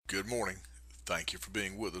Good morning. Thank you for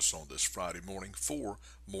being with us on this Friday morning for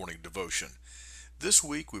morning devotion. This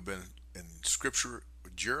week we've been in Scripture,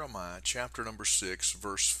 Jeremiah chapter number 6,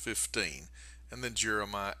 verse 15, and then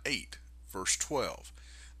Jeremiah 8, verse 12.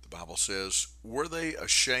 The Bible says, "Were they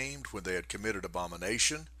ashamed when they had committed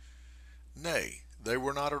abomination? Nay, they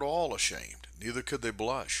were not at all ashamed, neither could they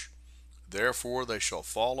blush. Therefore they shall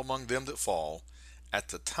fall among them that fall. At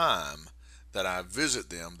the time that I visit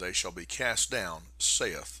them, they shall be cast down,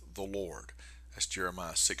 saith the Lord." That's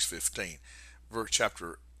Jeremiah 6:15.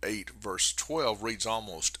 Chapter 8, verse 12 reads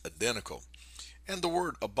almost identical. And the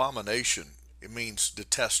word abomination, it means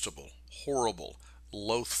detestable, horrible,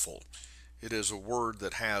 loathful. It is a word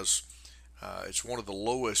that it's one of the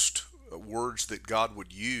lowest words that God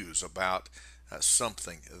would use about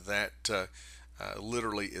something that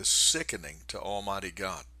literally is sickening to Almighty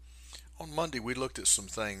God. On Monday, we looked at some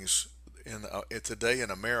things today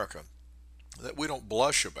in America that we don't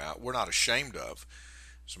blush about, we're not ashamed of.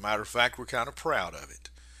 As a matter of fact, we're kind of proud of it.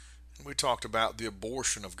 And we talked about the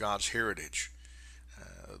abortion of God's heritage.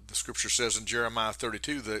 The scripture says in Jeremiah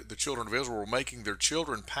 32 that the children of Israel were making their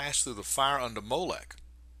children pass through the fire unto Molech.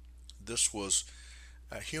 This was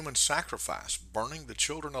a human sacrifice, burning the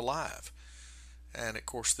children alive. And of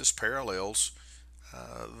course, this parallels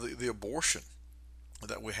the abortion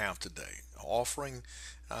that we have today, offering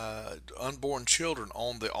unborn children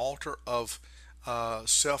on the altar of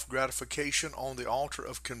self-gratification, on the altar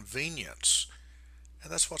of convenience.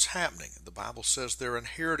 And that's what's happening. The Bible says they're an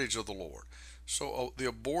heritage of the Lord. So the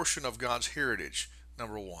abortion of God's heritage,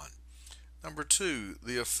 number one. Number two,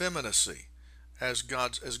 the effeminacy as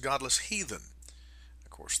godless heathen. Of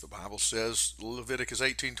course, the Bible says, Leviticus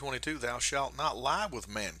 18:22, "Thou shalt not lie with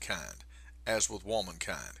mankind as with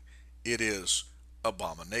womankind. It is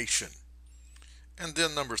abomination." And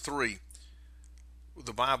then number three,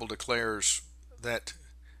 the Bible declares that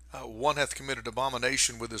one hath committed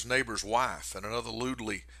abomination with his neighbor's wife, and another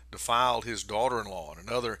lewdly defiled his daughter-in-law, and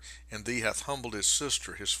another in thee hath humbled his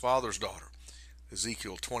sister, his father's daughter.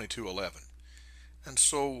 Ezekiel 22:11. And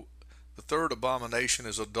so the third abomination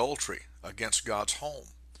is adultery against God's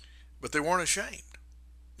home. But they weren't ashamed,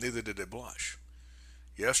 neither did they blush.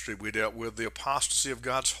 Yesterday we dealt with the apostasy of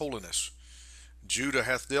God's holiness. Judah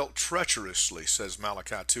hath dealt treacherously, says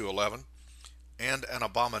Malachi 2:11, and an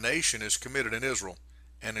abomination is committed in Israel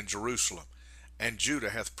and in Jerusalem, and Judah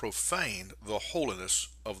hath profaned the holiness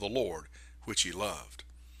of the Lord which he loved.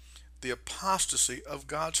 The apostasy of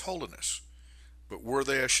God's holiness. But were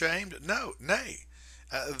they ashamed? No, nay,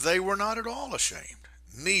 they were not at all ashamed,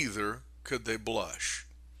 neither could they blush.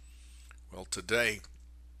 Well, today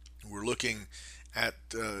we're looking at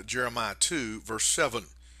Jeremiah 2, verse 7.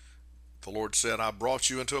 The Lord said, "I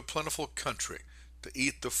brought you into a plentiful country, to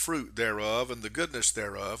eat the fruit thereof and the goodness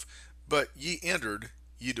thereof. But ye entered,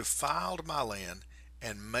 ye defiled my land,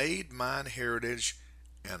 and made mine heritage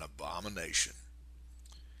an abomination."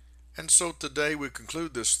 And so today we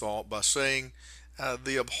conclude this thought by saying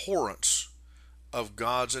the abhorrence of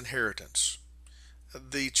God's inheritance.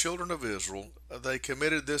 The children of Israel, they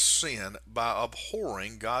committed this sin by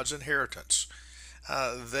abhorring God's inheritance.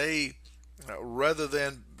 Rather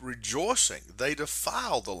than rejoicing, they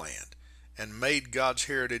defiled the land and made God's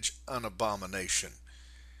heritage an abomination.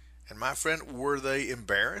 And my friend, were they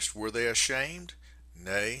embarrassed? Were they ashamed?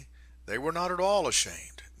 Nay, they were not at all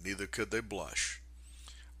ashamed, neither could they blush.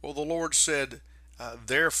 Well, the Lord said,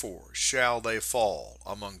 "Therefore shall they fall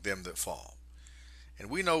among them that fall." And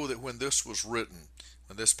we know that when this was written,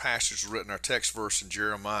 when this passage was written, our text verse in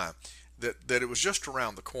Jeremiah, that it was just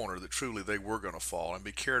around the corner that truly they were going to fall and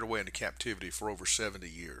be carried away into captivity for over 70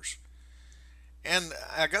 years. And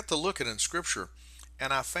I got to looking in Scripture,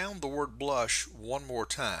 and I found the word blush one more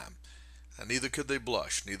time. And neither could they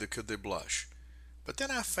blush, neither could they blush. But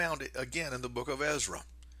then I found it again in the book of Ezra.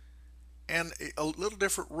 And a little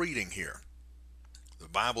different reading here. The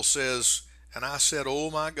Bible says, "And I said,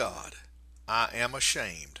 O my God, I am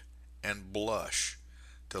ashamed and blush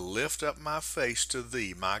to lift up my face to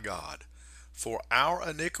thee, my God. For our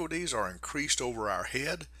iniquities are increased over our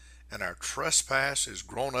head, and our trespass is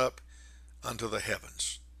grown up unto the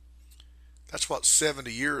heavens." That's what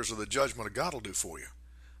 70 years of the judgment of God will do for you.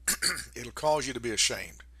 It'll cause you to be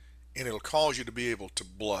ashamed, and it'll cause you to be able to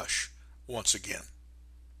blush once again.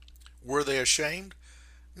 Were they ashamed?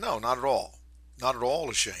 No, not at all. Not at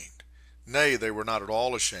all ashamed. Nay, they were not at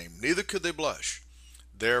all ashamed, neither could they blush.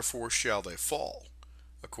 Therefore shall they fall,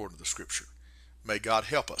 according to the Scripture. May God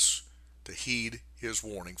help us to heed his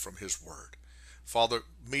warning from his word. Father,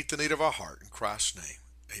 meet the need of our heart in Christ's name.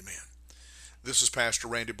 Amen. This is Pastor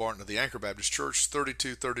Randy Barton of the Anchor Baptist Church,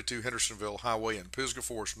 3232 Hendersonville Highway in Pisgah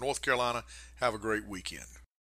Forest, North Carolina. Have a great weekend.